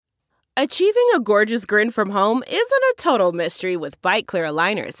Achieving a gorgeous grin from home isn't a total mystery with Byte Clear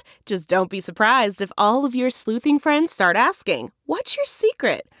aligners. Just don't be surprised if all of your sleuthing friends start asking, "What's your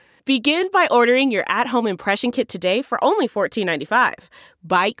secret?" Begin by ordering your at-home impression kit today for only $14.95.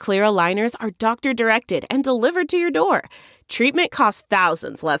 Byte Clear aligners are doctor-directed and delivered to your door. Treatment costs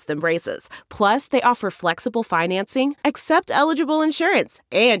thousands less than braces. Plus, they offer flexible financing, accept eligible insurance,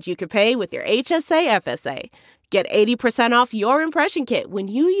 and you can pay with your HSA FSA. Get 80% off your impression kit when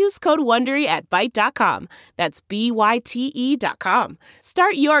you use code WONDERY at Byte.com. That's BYTE.com.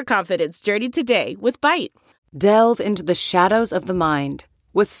 Start your confidence journey today with Byte. Delve into the shadows of the mind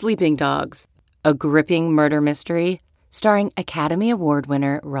with Sleeping Dogs, a gripping murder mystery starring Academy Award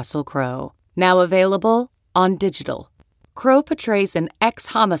winner Russell Crowe. Now available on digital. Crowe portrays an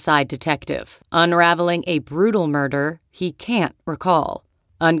ex-homicide detective unraveling a brutal murder he can't recall.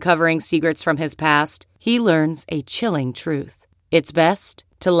 Uncovering secrets from his past, he learns a chilling truth. It's best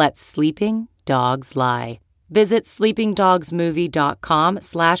to let sleeping dogs lie. Visit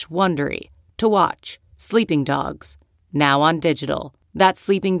sleepingdogsmovie.com/Wondery to watch Sleeping Dogs, now on digital. That's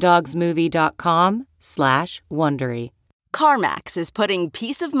sleepingdogsmovie.com/Wondery. CarMax is putting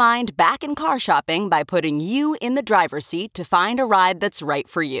peace of mind back in car shopping by putting you in the driver's seat to find a ride that's right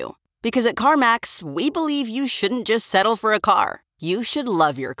for you. Because at CarMax, we believe you shouldn't just settle for a car. You should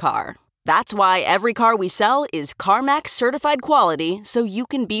love your car. That's why every car we sell is CarMax certified quality, so you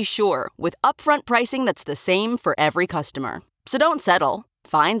can be sure with upfront pricing that's the same for every customer. So don't settle.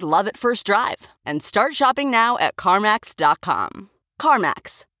 Find love at first drive and start shopping now at CarMax.com.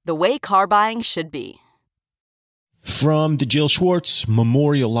 CarMax, the way car buying should be. From the Jill Schwartz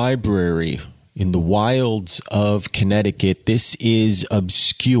Memorial Library in the wilds of Connecticut, this is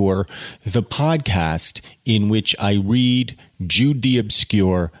Obscure, the podcast in which I read Jude the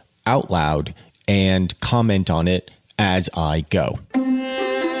Obscure out loud and comment on it as I go.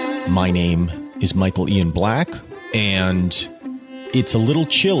 My name is Michael Ian Black, and it's a little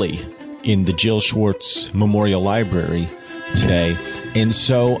chilly in the Jill Schwartz Memorial Library today. And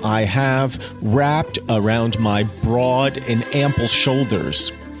so I have wrapped around my broad and ample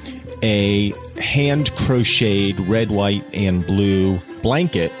shoulders a hand-crocheted red, white, and blue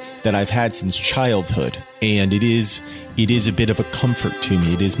blanket that I've had since childhood. And it is a bit of a comfort to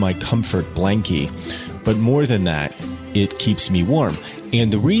me. It is my comfort blankie. But more than that, it keeps me warm.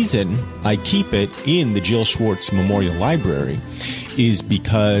 And the reason I keep it in the Jill Schwartz Memorial Library is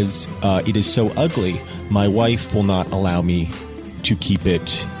because it is so ugly, my wife will not allow me to keep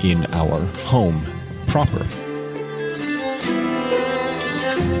it in our home proper.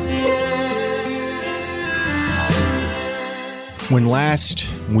 When last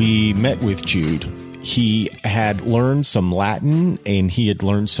we met with Jude, he had learned some Latin and he had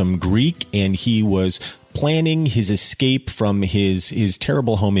learned some Greek, and he was planning his escape from his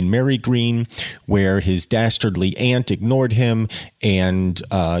terrible home in Marygreen, where his dastardly aunt ignored him, and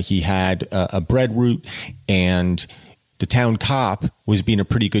he had a breadroute, and the town cop was being a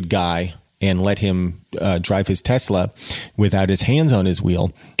pretty good guy and let him drive his Tesla without his hands on his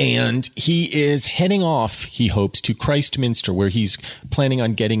wheel. And he is heading off, he hopes, to Christminster, where he's planning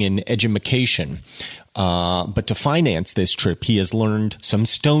on getting an edumacation. But to finance this trip, he has learned some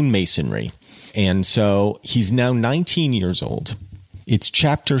stonemasonry. And so he's now 19 years old. It's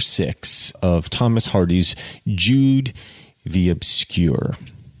chapter 6 of Thomas Hardy's Jude the Obscure.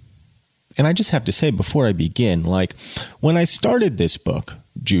 And I just have to say before I begin, like, when I started this book,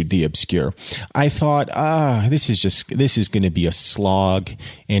 Jude the Obscure, I thought, this is going to be a slog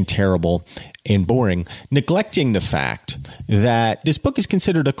and terrible and boring, neglecting the fact that this book is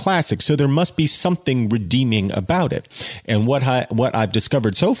considered a classic, so there must be something redeeming about it. And what I've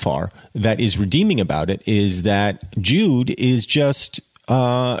discovered so far that is redeeming about it is that Jude is just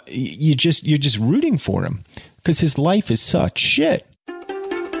you're just rooting for him because his life is such shit.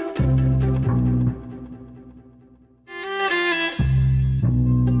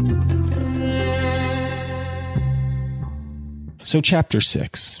 So chapter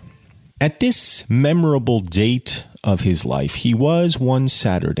 6. At this memorable date of his life, he was one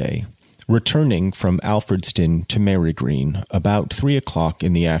Saturday returning from Alfredston to Marygreen about 3 o'clock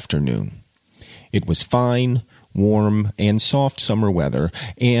in the afternoon. It was fine, warm, and soft summer weather,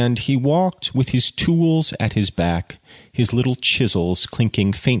 and he walked with his tools at his back, his little chisels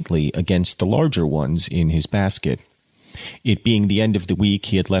clinking faintly against the larger ones in his basket. It being the end of the week,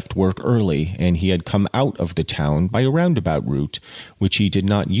 he had left work early, and he had come out of the town by a roundabout route, which he did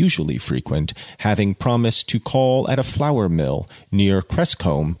not usually frequent, having promised to call at a flour mill near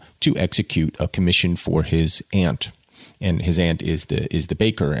Crescombe to execute a commission for his aunt. and his aunt is the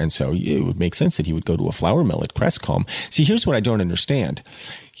baker. And so it would make sense that he would go to a flour mill at Crescombe. See, here's what I don't understand.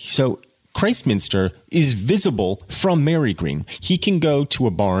 So Christminster is visible from Marygreen. He can go to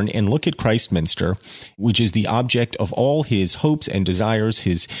a barn and look at Christminster, which is the object of all his hopes and desires.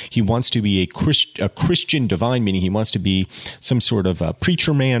 He wants to be a Christian divine, meaning he wants to be some sort of a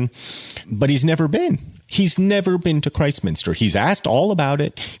preacher man, but he's never been. He's never been to Christminster. He's asked all about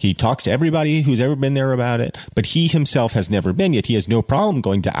it. He talks to everybody who's ever been there about it, but he himself has never been. Yet he has no problem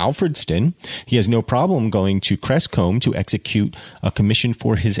going to Alfredston. He has no problem going to Crescombe to execute a commission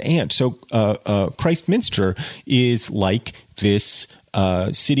for his aunt. So Christminster is like this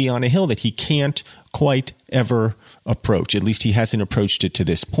city on a hill that he can't quite ever approach. At least he hasn't approached it to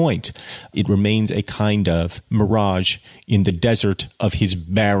this point. It remains a kind of mirage in the desert of his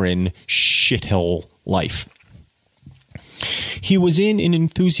barren shithole life. He was in an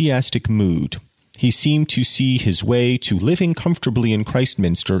enthusiastic mood. He seemed to see his way to living comfortably in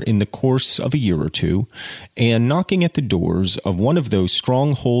Christminster in the course of a year or two, and knocking at the doors of one of those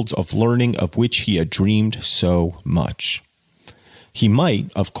strongholds of learning of which he had dreamed so much. He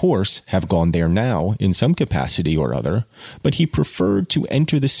might, of course, have gone there now in some capacity or other, but he preferred to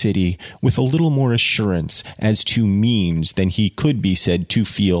enter the city with a little more assurance as to means than he could be said to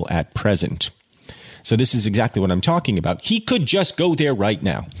feel at present. So this is exactly what I'm talking about. He could just go there right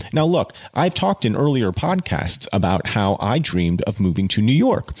now. Now, look, I've talked in earlier podcasts about how I dreamed of moving to New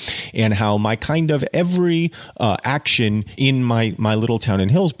York and how my kind of every action in my little town in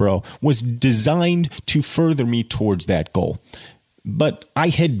Hillsborough was designed to further me towards that goal. But I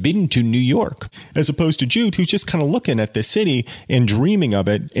had been to New York, as opposed to Jude, who's just kind of looking at the city and dreaming of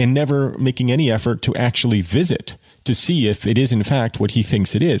it and never making any effort to actually visit to see if it is in fact what he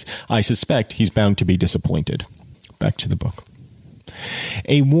thinks it is. I suspect he's bound to be disappointed. Back to the book.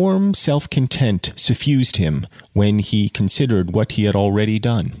 A warm self-content suffused him when he considered what he had already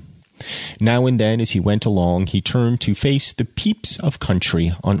done. Now and then, as he went along, he turned to face the peeps of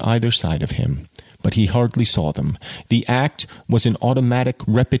country on either side of him. But he hardly saw them. The act was an automatic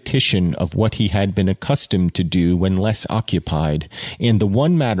repetition of what he had been accustomed to do when less occupied, and the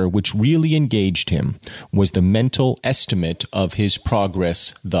one matter which really engaged him was the mental estimate of his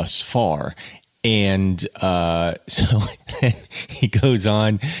progress thus far. And so he goes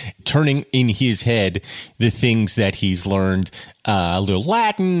on turning in his head the things that he's learned, a little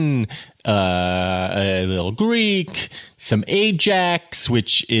Latin, a little Greek, some Ajax,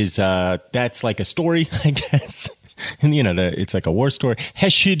 which is that's like a story, I guess. And, you know, it's like a war story.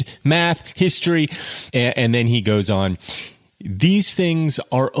 Hesiod, math, history. And then he goes on. These things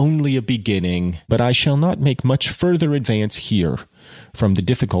are only a beginning, but I shall not make much further advance here from the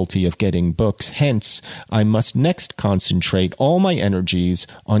difficulty of getting books. Hence, I must next concentrate all my energies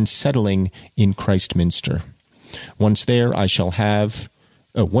on settling in Christminster. Once there, I shall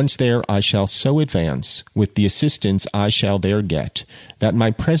so advance, with the assistance I shall there get, that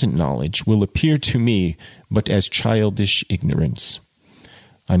my present knowledge will appear to me but as childish ignorance.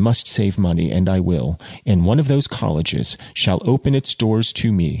 I must save money, and I will, and one of those colleges shall open its doors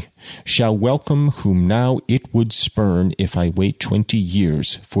to me, shall welcome whom now it would spurn if I wait 20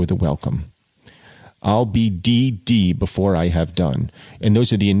 years for the welcome. I'll be D.D. before I have done, and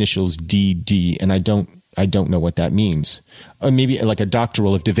those are the initials D.D., and I don't know what that means. Maybe like a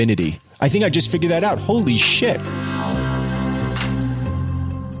doctoral of divinity. I think I just figured that out. Holy shit.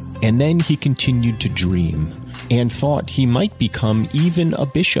 And then he continued to dream and thought he might become even a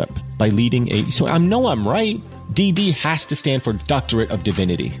bishop by leading so I know I'm right. DD has to stand for Doctorate of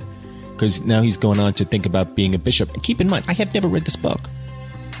Divinity, because now he's going on to think about being a bishop. And keep in mind, I have never read this book.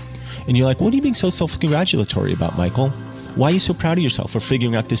 And you're like, what are you being so self-congratulatory about, Michael? Why are you so proud of yourself for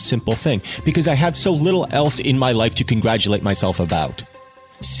figuring out this simple thing? Because I have so little else in my life to congratulate myself about.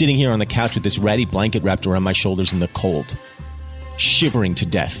 Sitting here on the couch with this ratty blanket wrapped around my shoulders in the cold, shivering to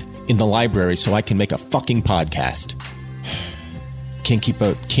death in the library so I can make a fucking podcast. Can't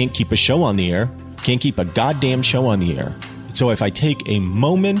keep a show on the air. Can't keep a goddamn show on the air. So if I take a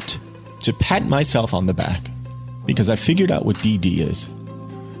moment to pat myself on the back because I figured out what DD is,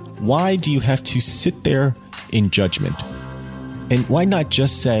 why do you have to sit there in judgment? And why not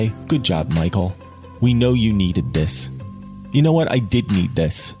just say, good job, Michael. We know you needed this. You know what? I did need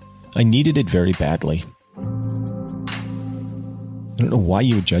this. I needed it very badly. I don't know why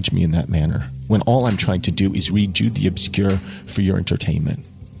you would judge me in that manner when all I'm trying to do is read Jude the Obscure for your entertainment.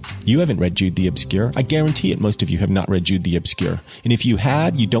 You haven't read Jude the Obscure. I guarantee it, most of you have not read Jude the Obscure. And if you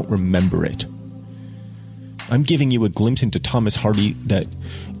have, you don't remember it. I'm giving you a glimpse into Thomas Hardy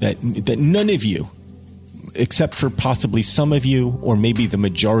that none of you, except for possibly some of you or maybe the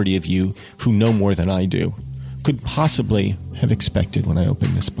majority of you who know more than I do, could possibly have expected when I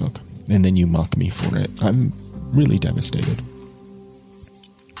opened this book. And then you mock me for it. I'm really devastated.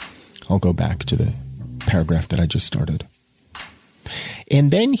 I'll go back to the paragraph that I just started.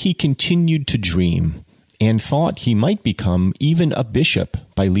 And then he continued to dream and thought he might become even a bishop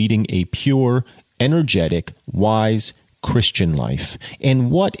by leading a pure, energetic, wise Christian life.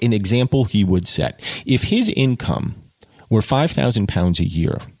 And what an example he would set. If his income were £5,000 a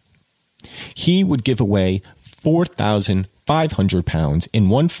year, he would give away £4,500 in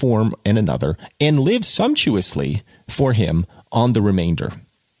one form and another and live sumptuously for him on the remainder.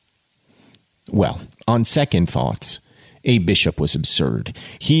 Well, on second thoughts, a bishop was absurd.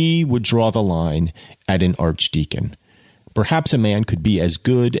 He would draw the line at an archdeacon. Perhaps a man could be as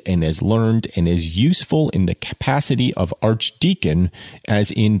good and as learned and as useful in the capacity of archdeacon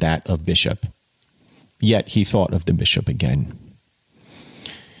as in that of bishop. Yet he thought of the bishop again.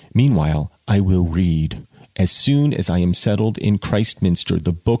 Meanwhile, I will read, as soon as I am settled in Christminster,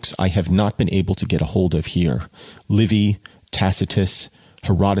 the books I have not been able to get a hold of here. Livy, Tacitus,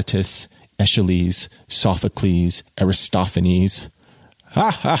 Herodotus, Aeschylus, Sophocles, Aristophanes.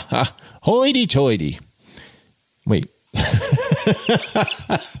 Ha, ha, ha, hoity-toity. Wait.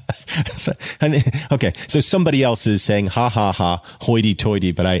 Okay, so somebody else is saying ha ha ha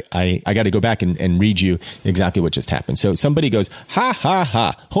hoity-toity, but I got to go back and read you exactly what just happened. So somebody goes ha ha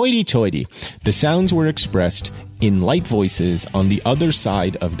ha hoity-toity. The sounds were expressed in light voices on the other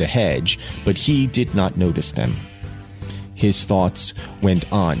side of the hedge, but he did not notice them. His thoughts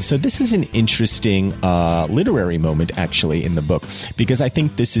went on. So this is an interesting literary moment actually in the book, because I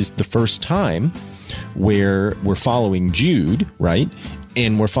think this is the first time where we're following Jude, right?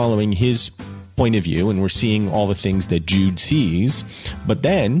 And we're following his point of view, and we're seeing all the things that Jude sees. But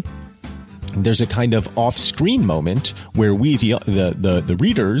then there's a kind of off-screen moment where we, the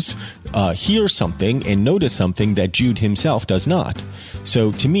readers, hear something and notice something that Jude himself does not.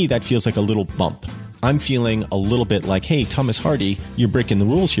 So to me, that feels like a little bump. I'm feeling a little bit like, hey, Thomas Hardy, you're breaking the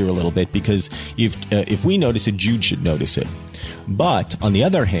rules here a little bit, because if we notice it, Jude should notice it. But on the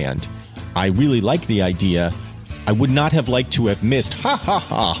other hand, I really like the idea. I would not have liked to have missed ha ha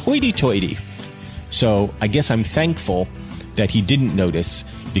ha hoity-toity. So I guess I'm thankful that he didn't notice,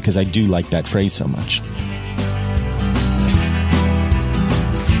 because I do like that phrase so much.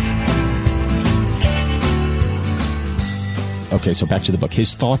 Okay, so back to the book.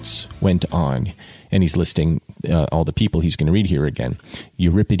 His thoughts went on, and he's listing all the people he's going to read here again.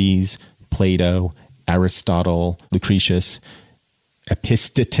 Euripides, Plato, Aristotle, Lucretius,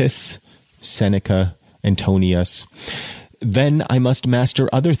 Epictetus, Seneca, Antonius. Then I must master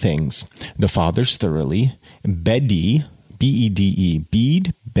other things. The fathers thoroughly, Bede, B-E-D-E,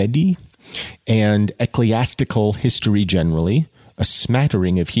 Bede, Bede, and ecclesiastical history generally, a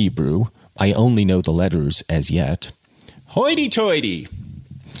smattering of Hebrew. I only know the letters as yet. Hoity-toity!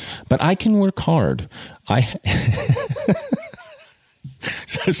 But I can work hard.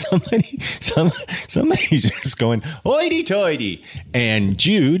 So somebody's just going hoity-toity, and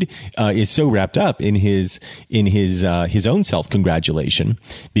Jude is so wrapped up in his own self-congratulation,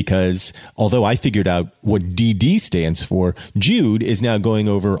 because although I figured out what DD stands for, Jude is now going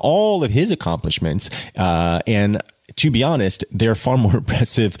over all of his accomplishments, and to be honest, they're far more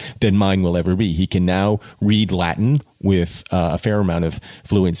impressive than mine will ever be. He can now read Latin with a fair amount of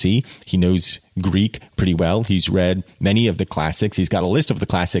fluency. He knows Greek pretty well. He's read many of the classics. He's got a list of the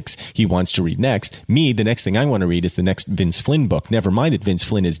classics he wants to read next. Me, the next thing I want to read is the next Vince Flynn book. Never mind that Vince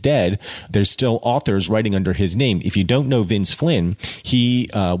Flynn is dead. There's still authors writing under his name. If you don't know Vince Flynn, he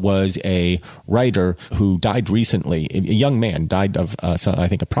was a writer who died recently. A young man died of, I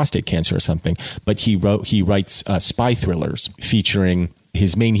think, a prostate cancer or something. But he writes spy thrillers featuring...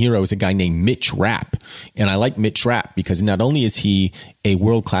 His main hero is a guy named Mitch Rapp. And I like Mitch Rapp because not only is he a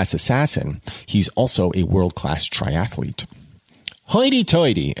world-class assassin, he's also a world-class triathlete.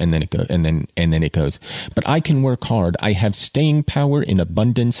 Hoity-toity, and then it goes. But I can work hard. I have staying power in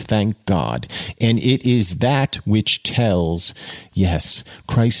abundance, thank God. And it is that which tells, yes,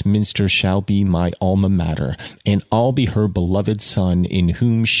 Christminster shall be my alma mater, and I'll be her beloved son, in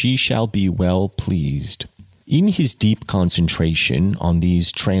whom she shall be well pleased. In his deep concentration on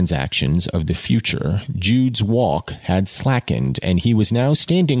these transactions of the future, Jude's walk had slackened, and he was now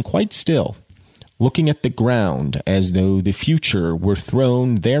standing quite still, looking at the ground as though the future were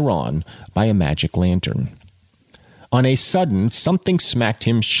thrown thereon by a magic lantern. On a sudden, something smacked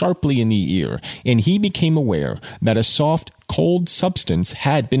him sharply in the ear, and he became aware that a soft, cold substance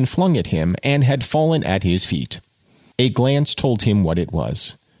had been flung at him and had fallen at his feet. A glance told him what it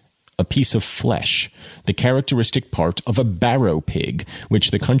was. a piece of flesh, the characteristic part of a barrow pig,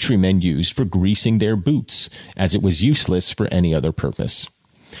 which the countrymen used for greasing their boots, as it was useless for any other purpose.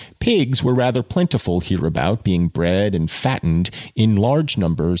 Pigs were rather plentiful hereabout, being bred and fattened in large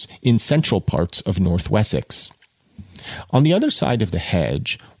numbers in central parts of North Wessex. On the other side of the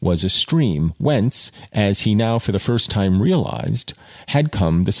hedge was a stream whence, as he now for the first time realized, had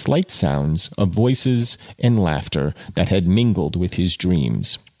come the slight sounds of voices and laughter that had mingled with his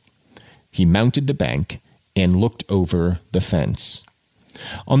dreams. He mounted the bank and looked over the fence.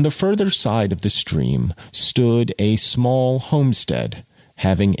 On the further side of the stream stood a small homestead,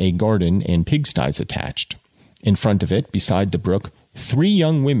 having a garden and pigsties attached. In front of it, beside the brook, 3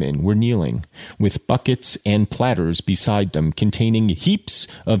 young women were kneeling, with buckets and platters beside them containing heaps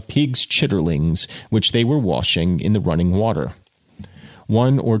of pigs' chitterlings, which they were washing in the running water.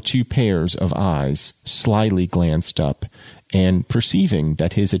 1 or 2 pairs of eyes slyly glanced up, and perceiving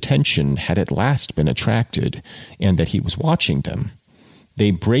that his attention had at last been attracted, and that he was watching them, they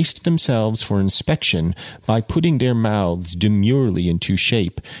braced themselves for inspection by putting their mouths demurely into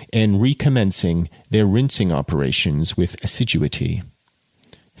shape and recommencing their rinsing operations with assiduity.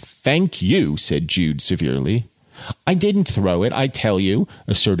 "Thank you," said Jude severely. "I didn't throw it, I tell you,"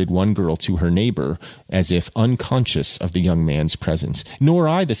 asserted one girl to her neighbor, as if unconscious of the young man's presence. "Nor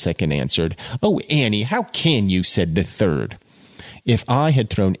I," the second answered. "Oh, Annie, how can you?" said the third. "If I had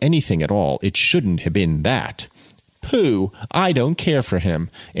thrown anything at all, it shouldn't have been that." "Pooh, I don't care for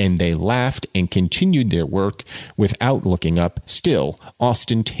him." And they laughed and continued their work without looking up, still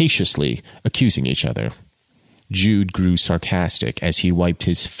ostentatiously accusing each other. Jude grew sarcastic as he wiped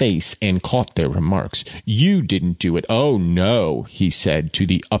his face and caught their remarks. "You didn't do it." "Oh, no," he said to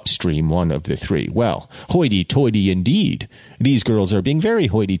the upstream one of the 3. "Well, hoity-toity indeed. These girls are being very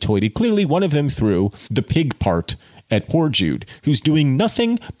hoity-toity. Clearly one of them threw the pig part at poor Jude, who's doing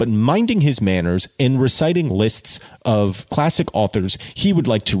nothing but minding his manners and reciting lists of classic authors he would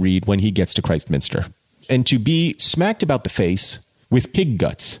like to read when he gets to Christminster. And to be smacked about the face with pig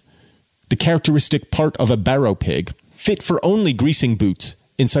guts, the characteristic part of a barrow pig, fit for only greasing boots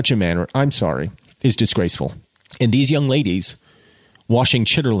in such a manner, I'm sorry, is disgraceful. And these young ladies, washing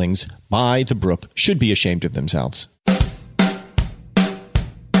chitterlings by the brook, should be ashamed of themselves."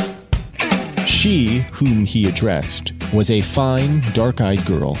 She whom he addressed was a fine, dark-eyed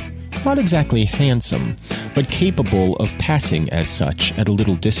girl, not exactly handsome, but capable of passing as such at a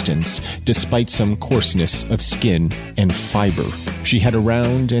little distance, despite some coarseness of skin and fiber. She had a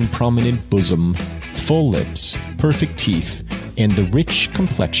round and prominent bosom, full lips, perfect teeth, and the rich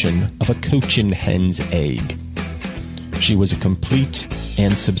complexion of a cochin hen's egg. She was a complete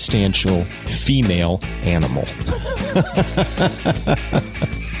and substantial female animal.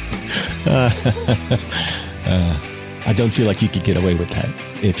 I don't feel like you could get away with that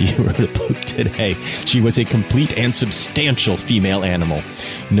if you wrote a book today. She was a complete and substantial female animal.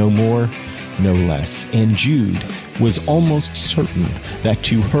 No more, no less. And Jude was almost certain that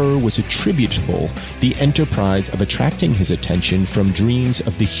to her was attributable the enterprise of attracting his attention from dreams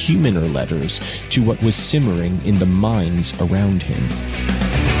of the humaner letters to what was simmering in the minds around him.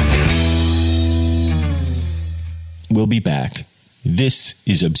 We'll be back. This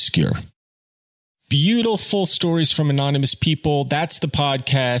is Obscure. Beautiful stories from anonymous people. That's the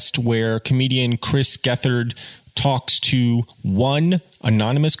podcast where comedian Chris Gethard talks to one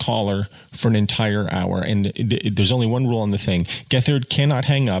anonymous caller for an entire hour. And there's only one rule on the thing. Gethard cannot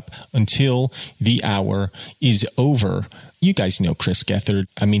hang up until the hour is over. You guys know Chris Gethard.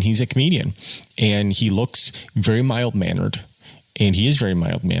 I mean, he's a comedian and he looks very mild-mannered. And he is very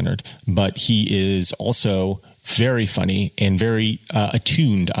mild-mannered, but he is also very funny and very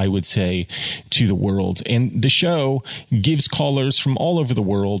attuned, I would say, to the world. And the show gives callers from all over the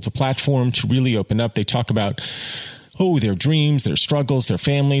world a platform to really open up. They talk about, their dreams, their struggles, their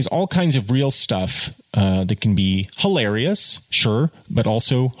families, all kinds of real stuff that can be hilarious, sure, but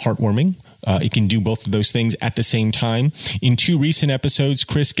also heartwarming. It can do both of those things at the same time. In 2 recent episodes,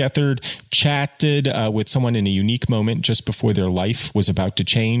 Chris Gethard chatted with someone in a unique moment just before their life was about to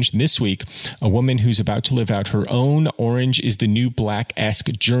change. This week, a woman who's about to live out her own Orange is the New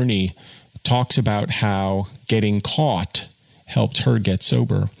Black-esque journey talks about how getting caught helped her get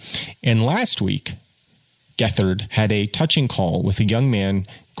sober. And last week, Gethard had a touching call with a young man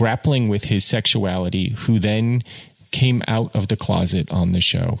grappling with his sexuality who then came out of the closet on the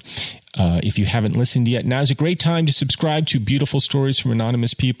show. If you haven't listened yet, now's a great time to subscribe to Beautiful Stories from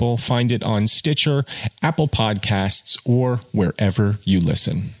Anonymous People. Find it on Stitcher, Apple Podcasts, or wherever you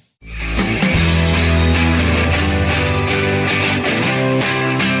listen.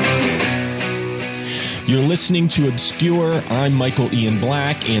 You're listening to Obscure. I'm Michael Ian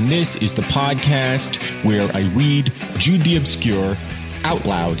Black, and this is the podcast where I read Jude the Obscure out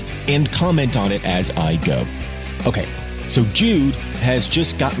loud and comment on it as I go. Okay, so Jude has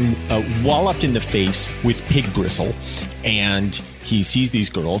just gotten walloped in the face with pig gristle, and he sees these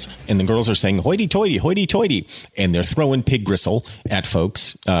girls, and the girls are saying, hoity-toity, hoity-toity, and they're throwing pig gristle at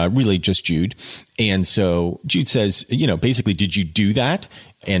folks, really just Jude. And so Jude says, basically, did you do that?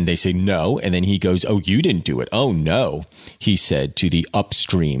 And they say no. And then he goes, oh, you didn't do it. Oh, no, he said to the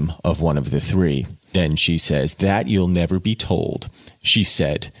upstream of one of the three. Then she says, that you'll never be told. She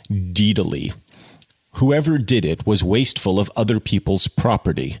said, deedily. Whoever did it was wasteful of other people's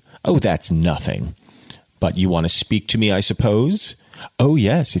property. Oh, that's nothing. But you want to speak to me, I suppose? Oh,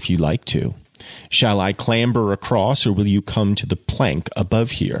 yes, if you like to. Shall I clamber across, or will you come to the plank above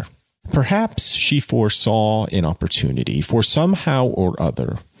here? Perhaps she foresaw an opportunity, for somehow or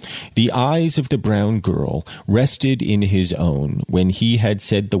other, the eyes of the brown girl rested in his own when he had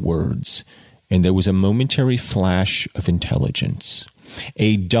said the words, and there was a momentary flash of intelligence,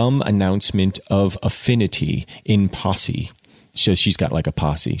 a dumb announcement of affinity in posse. So she's got like a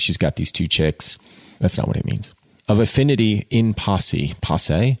posse. She's got these two chicks. That's not what it means. Of affinity in posse,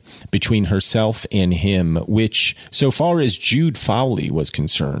 between herself and him, which, so far as Jude Fowley was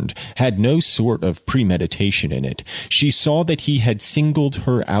concerned, had no sort of premeditation in it. She saw that he had singled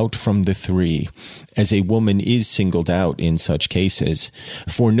her out from the three, as a woman is singled out in such cases,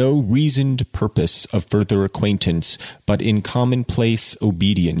 for no reasoned purpose of further acquaintance, but in commonplace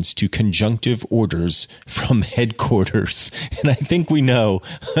obedience to conjunctive orders from headquarters. And I think we know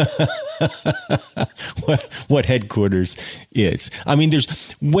what headquarters is. I mean,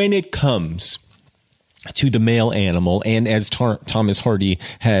 when it comes to the male animal, and as Thomas Hardy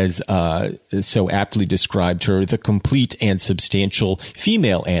has so aptly described her, the complete and substantial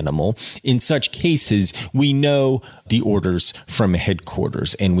female animal, in such cases, we know the orders from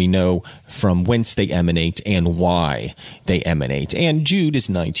headquarters, and we know from whence they emanate and why they emanate. And Jude is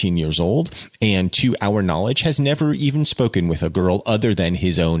 19 years old, and to our knowledge, has never even spoken with a girl other than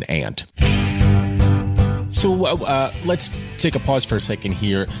his own aunt. So let's take a pause for a second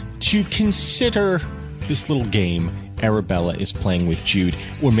here to consider this little game Arabella is playing with Jude,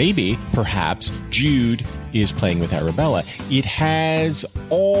 or maybe, perhaps, Jude is playing with Arabella. It has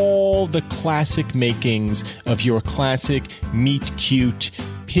all the classic makings of your classic meet-cute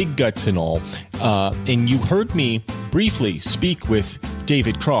pig guts and all. And you heard me briefly speak with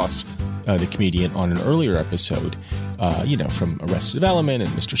David Cross, the comedian, on an earlier episode, from Arrested Development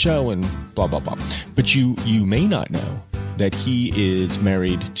and Mr. Show and blah, blah, blah. But you may not know that he is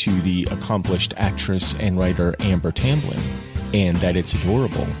married to the accomplished actress and writer Amber Tamblyn, and that it's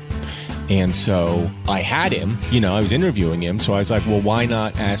adorable. And so I had him, I was interviewing him, so I was like, well, why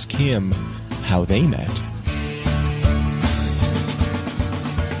not ask him how they met?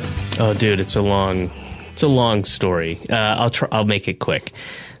 Oh, dude, it's a long story. I'll make it quick.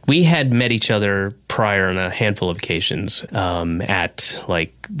 We had met each other prior on a handful of occasions at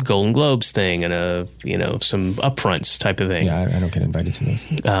like Golden Globes thing and some upfronts type of thing. Yeah, I don't get invited to those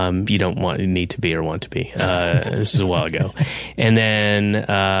things. You don't need to be or want to be. This is a while ago. And then,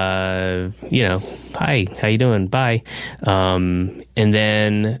 hi, how you doing? Bye. And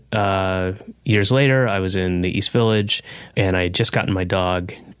then years later, I was in the East Village, and I had just gotten my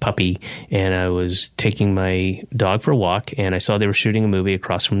dog, Puppy, and I was taking my dog for a walk, and I saw they were shooting a movie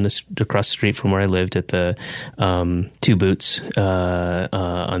across the street from where I lived at the Two Boots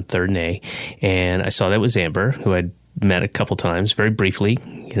on 3rd and A, and I saw that was Amber, who I'd met a couple times, very briefly,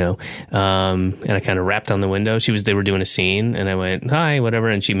 and I kind of rapped on the window. They were doing a scene, and I went, hi, whatever,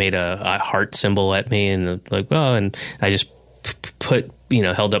 and she made a heart symbol at me, and like, oh, and I just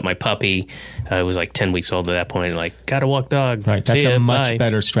held up my puppy. I was like 10 weeks old at that point, like, gotta walk dog. Right, that's a much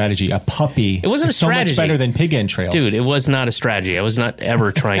better strategy. A puppy. It wasn't a strategy. So much better than pig entrails. Dude, it was not a strategy. I was not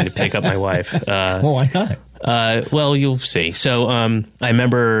ever trying to pick up my wife. Well, why not? Well, you'll see. So I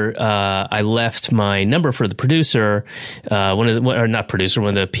remember I left my number for the producer, one of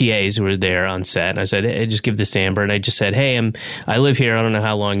the PAs who were there on set. And I said, hey, just give this to Amber. And I just said, hey, I live here. I don't know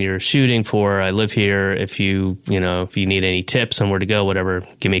how long you're shooting for. I live here. If you need any tips on where to go, whatever,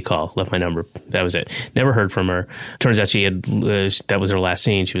 give me a call. Left my number. That was it. Never heard from her. Turns out she had that was her last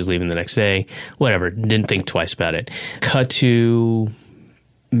scene. She was leaving the next day. Whatever. Didn't think twice about it. Cut to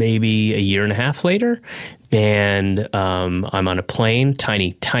maybe a year and a half later. And I'm on a plane,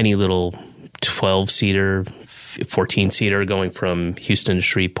 tiny little 12-seater, 14-seater going from Houston to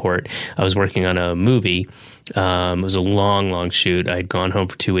Shreveport. I was working on a movie. It was a long shoot. I had gone home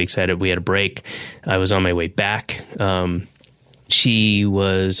for 2 weeks. We had a break. I was on my way back. she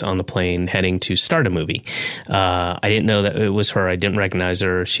was on the plane heading to start a movie. I didn't know that it was her. I didn't recognize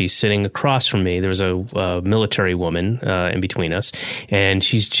her. She's sitting across from me. There was a military woman in between us, and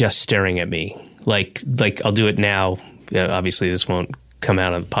she's just staring at me. Like I'll do it now. Obviously, this won't come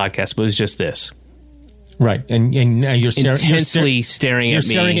out on the podcast, but it was just this. Right, and now you're intensely staring at me. You're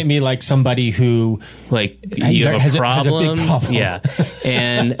staring at me like somebody who, like, you have a problem. Has a big problem. Yeah,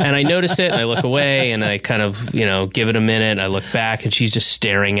 and I notice it, and I look away, and I kind of give it a minute. I look back, and she's just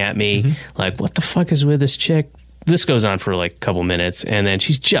staring at me, like, what the fuck is with this chick? This goes on for like a couple minutes, and then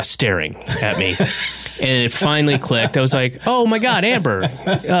she's just staring at me. And it finally clicked. I was like, oh my God, Amber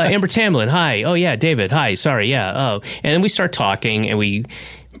Tamblyn. Hi. Oh yeah, David. Hi. Sorry. Yeah. Oh. And then we start talking, and we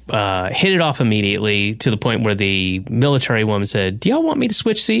hit it off immediately to the point where the military woman said, do y'all want me to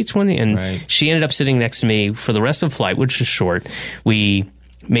switch seats? And she ended up sitting next to me for the rest of the flight, which was short. We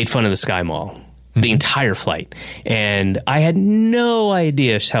made fun of the Sky Mall the entire flight. And I had no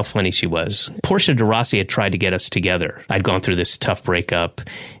idea how funny she was. Portia de Rossi had tried to get us together. I'd gone through this tough breakup,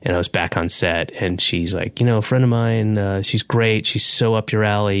 and I was back on set, and she's like, a friend of mine, she's great. She's so up your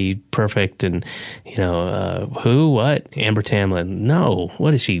alley, perfect. And, who, what? Amber Tamblyn. No.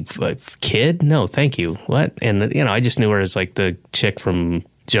 What is she, a kid? No, thank you. What? And, I just knew her as like the chick from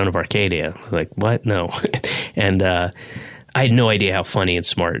Joan of Arcadia. Like, what? No. And, I had no idea how funny and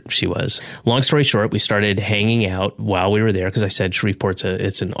smart she was. Long story short, we started hanging out while we were there because I said Shreveport's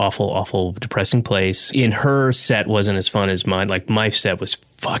it's an awful, awful, depressing place. In her set wasn't as fun as mine. Like, my set was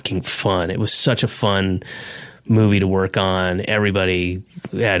fucking fun. It was such a fun movie to work on. Everybody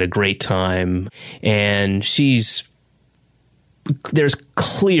had a great time. And there's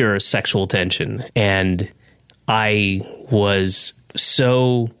clear sexual tension. And I was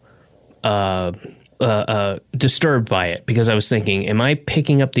so disturbed by it because I was thinking, am I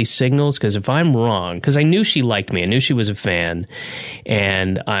picking up these signals? Because if I'm wrong, because I knew she liked me, I knew she was a fan,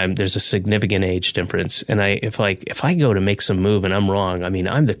 and there's a significant age difference. And if I go to make some move and I'm wrong, I mean,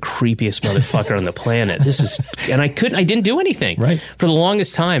 I'm the creepiest motherfucker on the planet. And I didn't do anything for the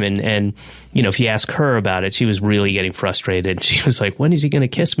longest time. And if you ask her about it, she was really getting frustrated. She was like, when is he going to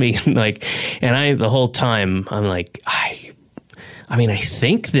kiss me? And the whole time I'm like, I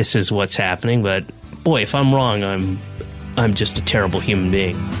think this is what's happening, but boy, if I'm wrong, I'm just a terrible human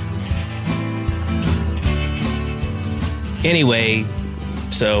being. Anyway,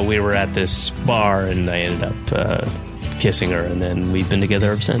 so we were at this bar, and I ended up kissing her, and then we've been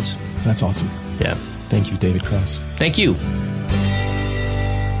together ever since. That's awesome. Yeah. Thank you, David Cross. Thank you.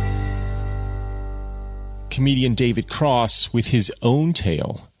 Comedian David Cross with his own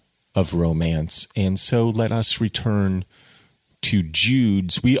tale of romance. And so let us return to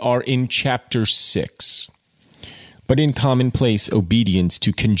Jude's. We are in chapter 6. But in commonplace obedience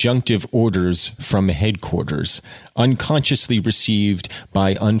to conjunctive orders from headquarters, unconsciously received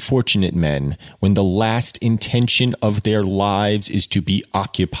by unfortunate men when the last intention of their lives is to be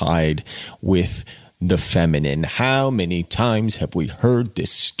occupied with the feminine. How many times have we heard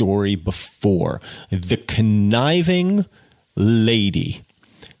this story before? The conniving lady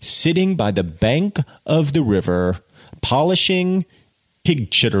sitting by the bank of the river, polishing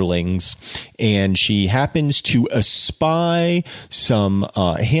pig chitterlings, and she happens to espy some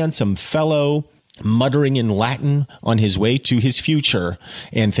handsome fellow muttering in Latin on his way to his future,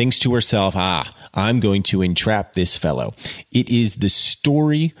 and thinks to herself, I'm going to entrap this fellow. It is the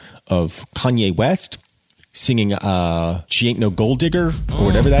story of Kanye West singing She Ain't No Gold Digger, or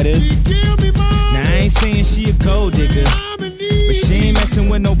whatever that is. Now I ain't saying she a gold digger, but she ain't messing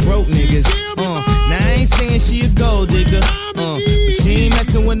with no broke niggas. Now I ain't saying she a gold digger, but she ain't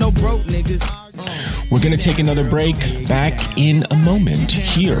messing with no broke niggas. We're going to take another break. Back in a moment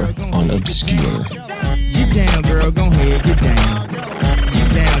here on Obscure. Get down, girl, gon' ahead, get down.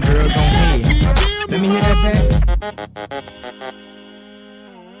 Get down, girl, gon' ahead. Let me hear that back.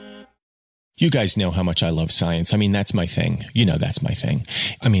 You guys know how much I love science. I mean, that's my thing. You know that's my thing.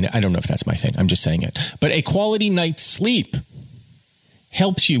 I mean, I don't know if that's my thing. I'm just saying it. But a quality night's sleep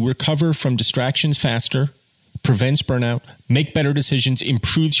helps you recover from distractions faster, prevents burnout, make better decisions,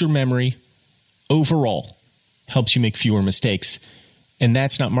 improves your memory, overall helps you make fewer mistakes. And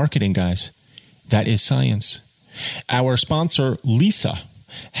that's not marketing, guys. That is science. Our sponsor, Leesa,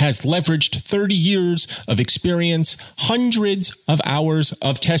 has leveraged 30 years of experience, hundreds of hours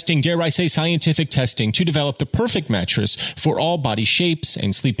of testing, dare I say scientific testing, to develop the perfect mattress for all body shapes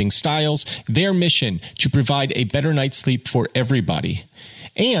and sleeping styles. Their mission to provide a better night's sleep for everybody.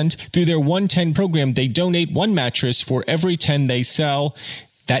 And through their 110 program, they donate one mattress for every 10 they sell.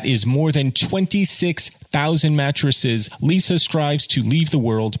 That is more than 26,000 mattresses. Leesa strives to leave the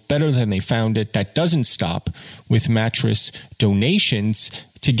world better than they found it. That doesn't stop with mattress donations,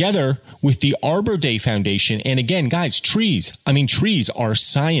 together with the Arbor Day Foundation. And again, guys, trees are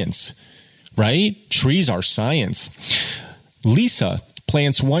science, right? Trees are science. Leesa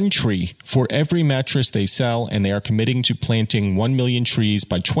plants one tree for every mattress they sell, and they are committing to planting 1 million trees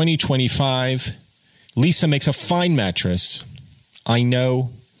by 2025. Leesa makes a fine mattress. I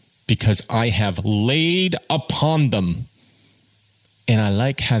know, because I have laid upon them, and I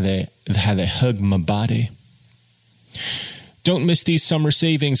like how they hug my body. Don't miss these summer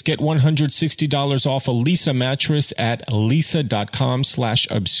savings. Get $160 off a Leesa mattress at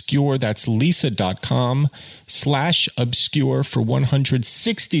leesa.com/obscure. That's leesa.com/obscure for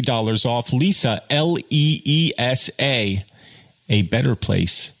 $160 off. Leesa, Leesa, a better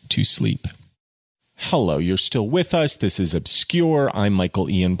place to sleep. Hello, you're still with us. This is Obscure. I'm Michael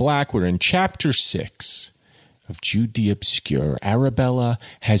Ian Black. We're in Chapter 6 of Jude the Obscure. Arabella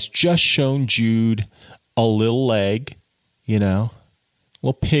has just shown Jude a little leg, a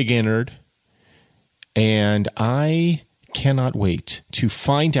little pig innard. And I cannot wait to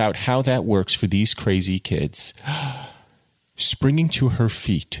find out how that works for these crazy kids. Springing to her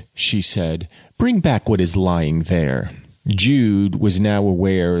feet, she said, "Bring back what is lying there." Jude was now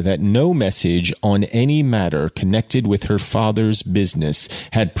aware that no message on any matter connected with her father's business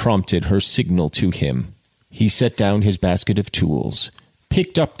had prompted her signal to him. He set down his basket of tools,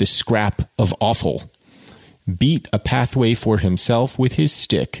 picked up the scrap of offal, beat a pathway for himself with his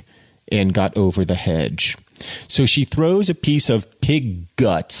stick, and got over the hedge. So she throws a piece of pig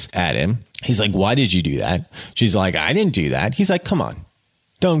guts at him. He's like, "Why did you do that?" She's like, "I didn't do that." He's like, "Come on,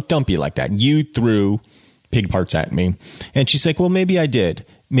 don't be like that. You threw pig parts at me." And she's like, "Well, maybe I did.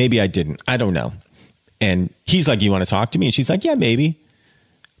 Maybe I didn't. I don't know." And he's like, "You want to talk to me?" And she's like, "Yeah, maybe.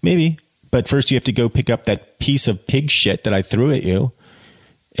 But first you have to go pick up that piece of pig shit that I threw at you."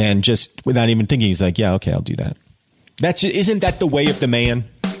 And just without even thinking, he's like, "Yeah, okay, I'll do that." Isn't that the way of the man?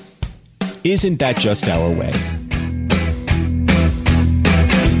 Isn't that just our way?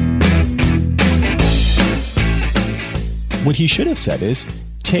 What he should have said is,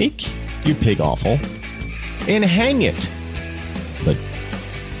 take your pig offal and hang it. But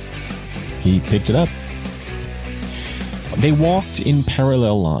he picked it up. They walked in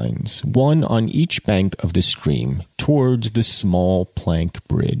parallel lines, one on each bank of the stream, towards the small plank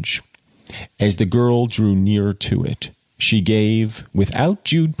bridge. As the girl drew near to it, she gave, without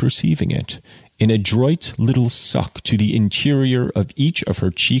Jude perceiving it, an adroit little suck to the interior of each of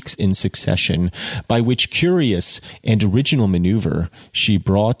her cheeks in succession, by which curious and original maneuver she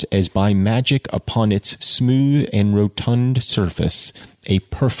brought as by magic upon its smooth and rotund surface a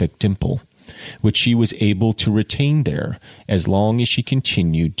perfect dimple, which she was able to retain there as long as she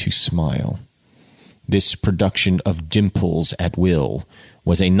continued to smile. This production of dimples at will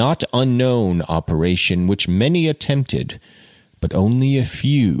was a not unknown operation which many attempted, but only a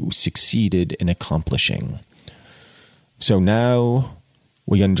few succeeded in accomplishing. So now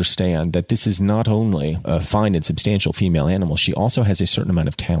we understand that this is not only a fine and substantial female animal, she also has a certain amount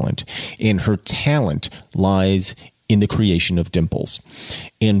of talent, and her talent lies in the creation of dimples.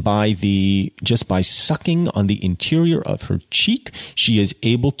 And by sucking on the interior of her cheek, she is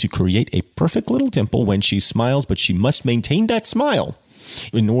able to create a perfect little dimple when she smiles, but she must maintain that smile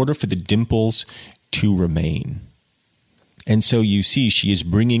in order for the dimples to remain. And so you see, she is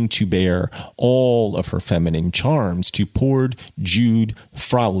bringing to bear all of her feminine charms to poor Jude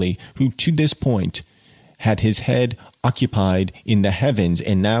Frawley, who to this point had his head occupied in the heavens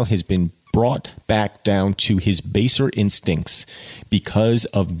and now has been brought back down to his baser instincts because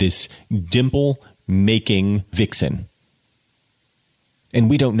of this dimple-making vixen. And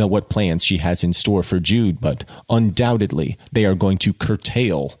we don't know what plans she has in store for Jude, but undoubtedly they are going to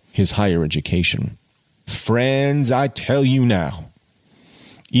curtail his higher education. Friends, I tell you now,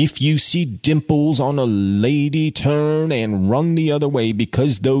 if you see dimples on a lady, turn and run the other way,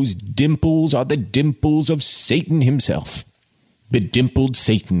 because those dimples are the dimples of Satan himself. Bedimpled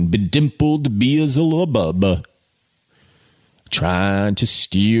Satan, bedimpled Beelzebub, trying to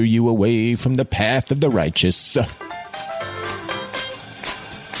steer you away from the path of the righteous.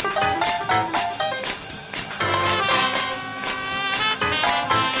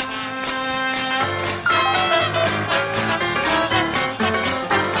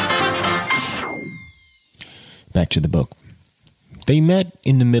 Back to the book. They met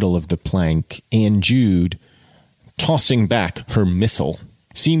in the middle of the plank, and Jude, tossing back her missile,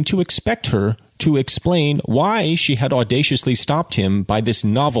 seemed to expect her to explain why she had audaciously stopped him by this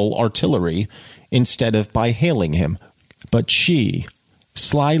novel artillery instead of by hailing him. But she,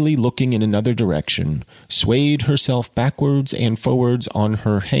 slyly looking in another direction, swayed herself backwards and forwards on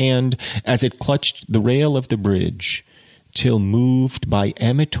her hand as it clutched the rail of the bridge, till, moved by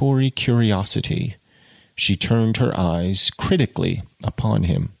amatory curiosity, she turned her eyes critically upon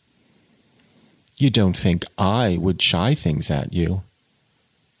him. "You don't think I would shy things at you?"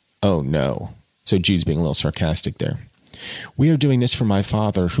 "Oh, no." So Jude's being a little sarcastic there. "We are doing this for my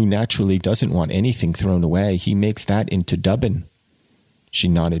father, who naturally doesn't want anything thrown away. He makes that into dubbin." She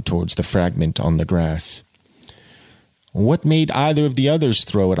nodded towards the fragment on the grass. "What made either of the others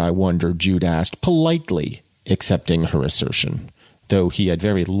throw it, I wonder?" Jude asked, politely accepting her assertion, though he had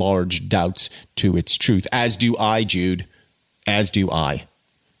very large doubts to its truth. "As do I, Jude. As do I.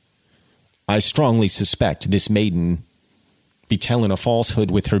 I strongly suspect this maiden be telling a falsehood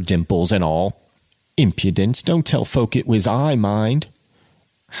with her dimples and all." "Impudence. Don't tell folk it was I, mind."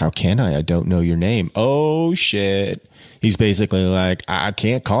 "How can I? I don't know your name." "Oh, shit." He's basically like, "I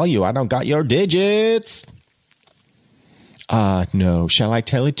can't call you. I don't got your digits." No. Shall I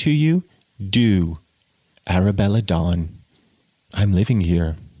tell it to you?" "Do." "Arabella Dawn. I'm living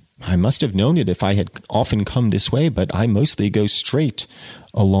here. I must have known it if I had often come this way, but I mostly go straight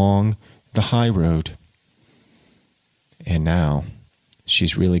along the high road." And now,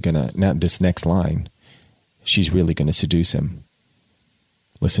 she's really now this next line, she's really gonna seduce him.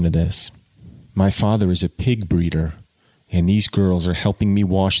 Listen to this. "My father is a pig breeder, and these girls are helping me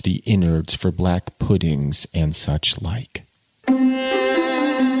wash the innards for black puddings and such like."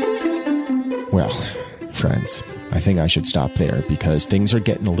 Well, friends, I think I should stop there because things are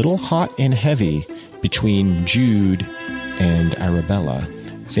getting a little hot and heavy between Jude and Arabella.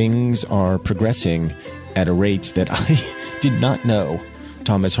 Things are progressing at a rate that I did not know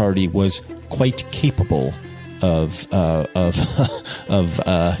Thomas Hardy was quite capable of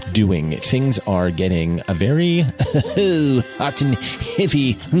doing. Things are getting a very hot and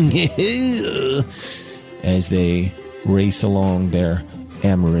heavy as they race along their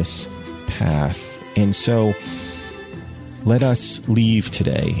amorous path. And so let us leave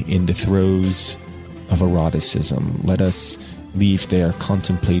today in the throes of eroticism. Let us leave there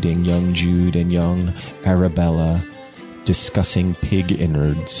contemplating young Jude and young Arabella discussing pig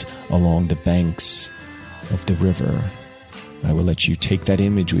innards along the banks of the river. I will let you take that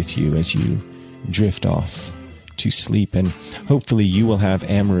image with you as you drift off to sleep, and hopefully you will have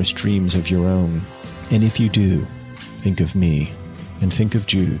amorous dreams of your own. And if you do, think of me, and think of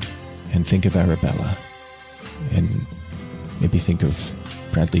Jude, and think of Arabella, and maybe think of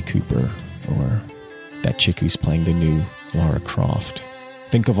Bradley Cooper, or that chick who's playing the new Lara Croft.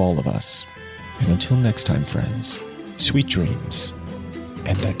 Think of all of us. And until next time, friends, sweet dreams,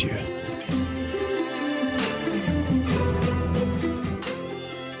 and adieu.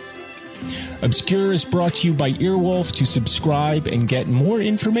 Obscure is brought to you by Earwolf. To subscribe and get more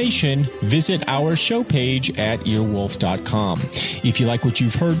information, visit our show page at earwolf.com. If you like what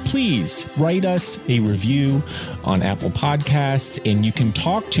you've heard, please write us a review on Apple Podcasts, and you can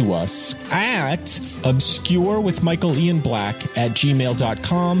talk to us at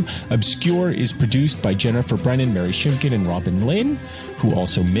obscurewithmichaelianblack@gmail.com. Obscure is produced by Jennifer Brennan, Mary Shimkin, and Robin Lynn, who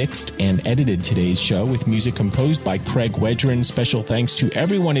also mixed and edited today's show with music composed by Craig Wedren. Special thanks to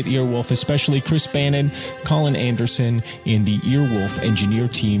everyone at Earwolf, especially Chris Bannon, Colin Anderson, and the Earwolf engineer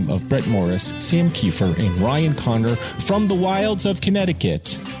team of Brett Morris, Sam Kiefer, and Ryan Connor from the wilds of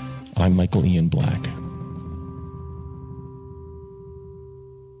Connecticut. I'm Michael Ian Black.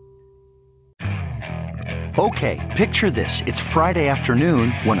 Okay, picture this. It's Friday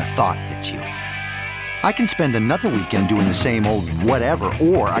afternoon when a thought hits you. I can spend another weekend doing the same old whatever,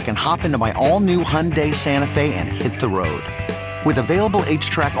 or I can hop into my all-new Hyundai Santa Fe and hit the road. With available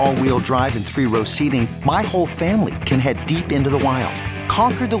H-Track all-wheel drive and 3-row seating, my whole family can head deep into the wild.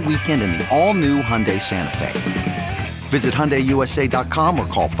 Conquer the weekend in the all-new Hyundai Santa Fe. Visit HyundaiUSA.com or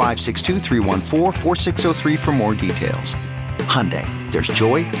call 562-314-4603 for more details. Hyundai, there's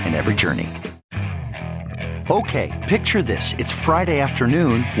joy in every journey. Okay, picture this. It's Friday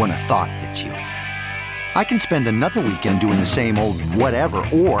afternoon when a thought hits you. I can spend another weekend doing the same old whatever,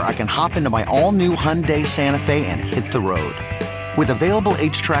 or I can hop into my all-new Hyundai Santa Fe and hit the road. With available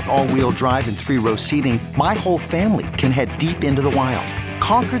H-Track all-wheel drive and 3-row seating, my whole family can head deep into the wild.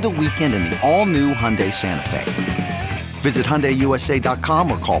 Conquer the weekend in the all-new Hyundai Santa Fe. Visit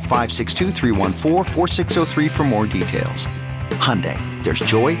HyundaiUSA.com or call 562-314-4603 for more details. Hyundai, there's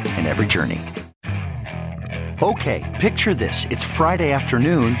joy in every journey. Okay, picture this. It's Friday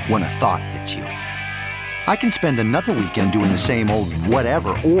afternoon when a thought hits you. I can spend another weekend doing the same old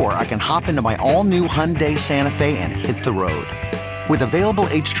whatever, or I can hop into my all-new Hyundai Santa Fe and hit the road. With available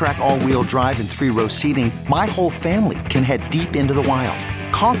H-Track all-wheel drive and 3-row seating, my whole family can head deep into the wild.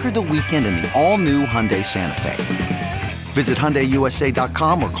 Conquer the weekend in the all-new Hyundai Santa Fe. Visit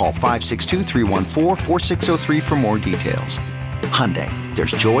HyundaiUSA.com or call 562-314-4603 for more details. Hyundai,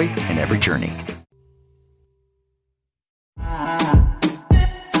 there's joy in every journey.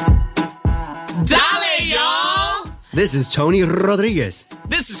 Dale, y'all! This is Tony Rodriguez.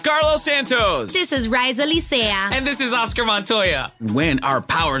 This is Carlos Santos. This is Riza Licea. And this is Oscar Montoya. When our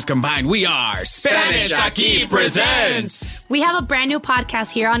powers combine, we are Spanish Aquí Presents. We have a brand new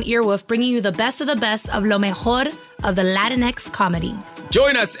podcast here on Earwolf, bringing you the best of lo mejor of the Latinx comedy.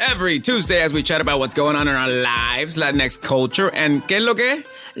 Join us every Tuesday as we chat about what's going on in our lives, Latinx culture, and ¿qué es lo que?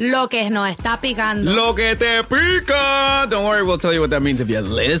 Lo que nos está picando. Lo que te pica. Don't worry, we'll tell you what that means if you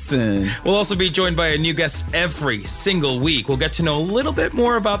listen. We'll also be joined by a new guest every single week. We'll get to know a little bit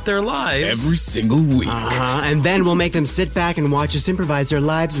more about their lives. Every single week. And then we'll make them sit back and watch us improvise their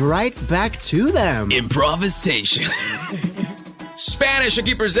lives right back to them. Improvisation. Spanish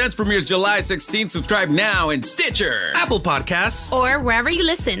Aquí Presents premieres July 16th. Subscribe now in Stitcher, Apple Podcasts, or wherever you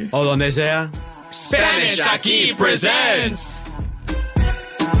listen. O donde sea. Spanish Aquí Presents.